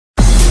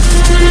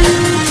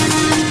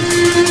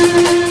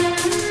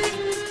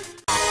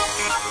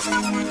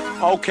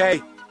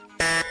Okay.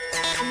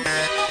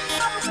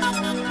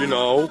 You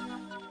know.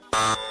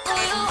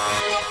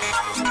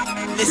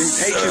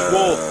 This H is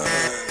war.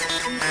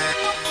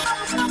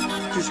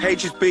 This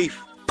H is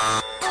beef.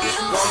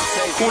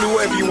 Call it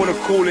whatever you want to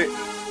call it.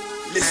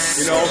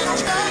 You know.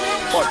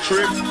 But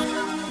Trim,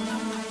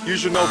 you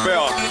should know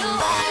better.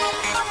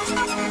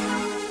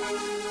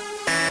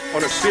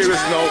 On a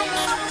serious note,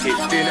 it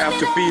didn't have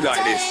to be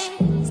like this.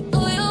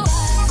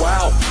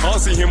 Wow,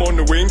 can't see him on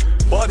the wing,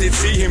 but I did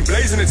see him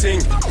blazing a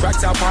ting.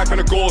 Cracked out pipe and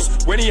a gauze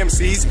when he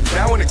MCs.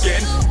 Now and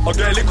again, I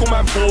get a little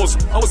man pause.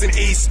 I was in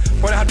East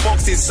when I had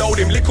boxes, sold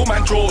him little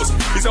man draws.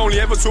 He's only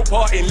ever took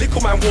part in little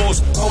man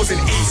wars. I was in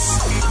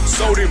East,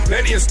 sold him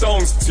plenty of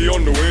stones. See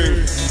on the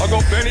wing, I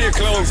got plenty of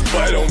clones,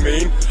 but I don't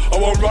mean I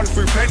won't run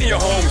through plenty of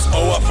homes.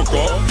 Oh, I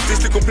forgot,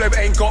 this little pleb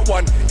ain't got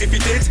one. If he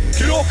did,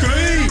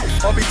 Kilokali,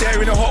 I'll be there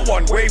in a hot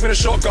one, waving a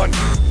shotgun.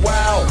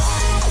 Wow,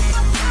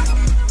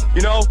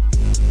 you know.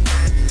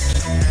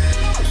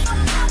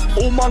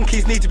 All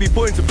monkeys need to be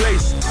put into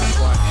place.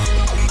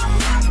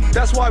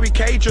 That's why we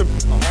cage them.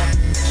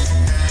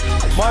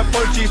 My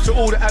apologies to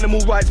all the animal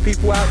rights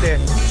people out there.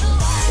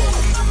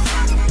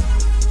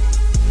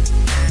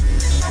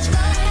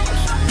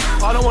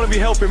 I don't want to be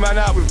helping man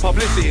out with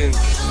publicity and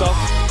stuff,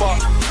 but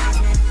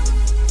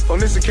on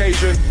this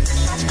occasion,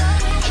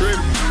 Trim,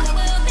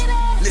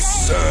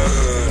 listen.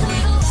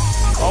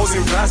 I was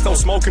in Glasgow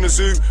smoking a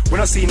zoo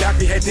when I see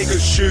nappy head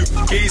niggas shoot.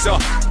 Geezer,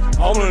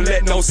 I wanna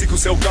let no sickle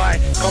cell guy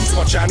come to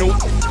my channel,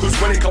 cause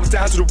when it comes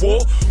down to the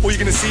war, all you're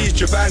gonna see is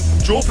Javan,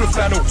 draw for the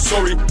flannel.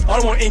 Sorry, I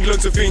don't want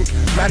England to think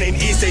man in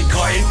East ain't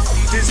cutting.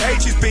 This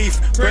H is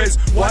beef, Prez,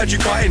 why'd you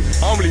cutting?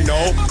 I don't really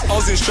know. I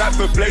was in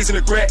Stratford blazing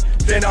a gret,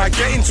 then I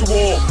get into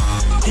war.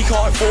 He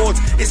can't afford,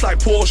 it's like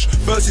Porsche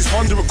versus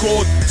Honda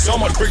Accord. So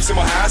much bricks in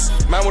my house,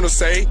 man wanna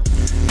say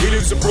he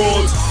lives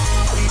abroad.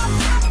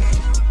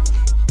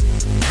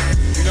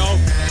 You know,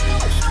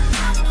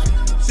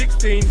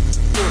 16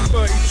 or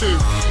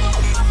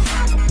 32.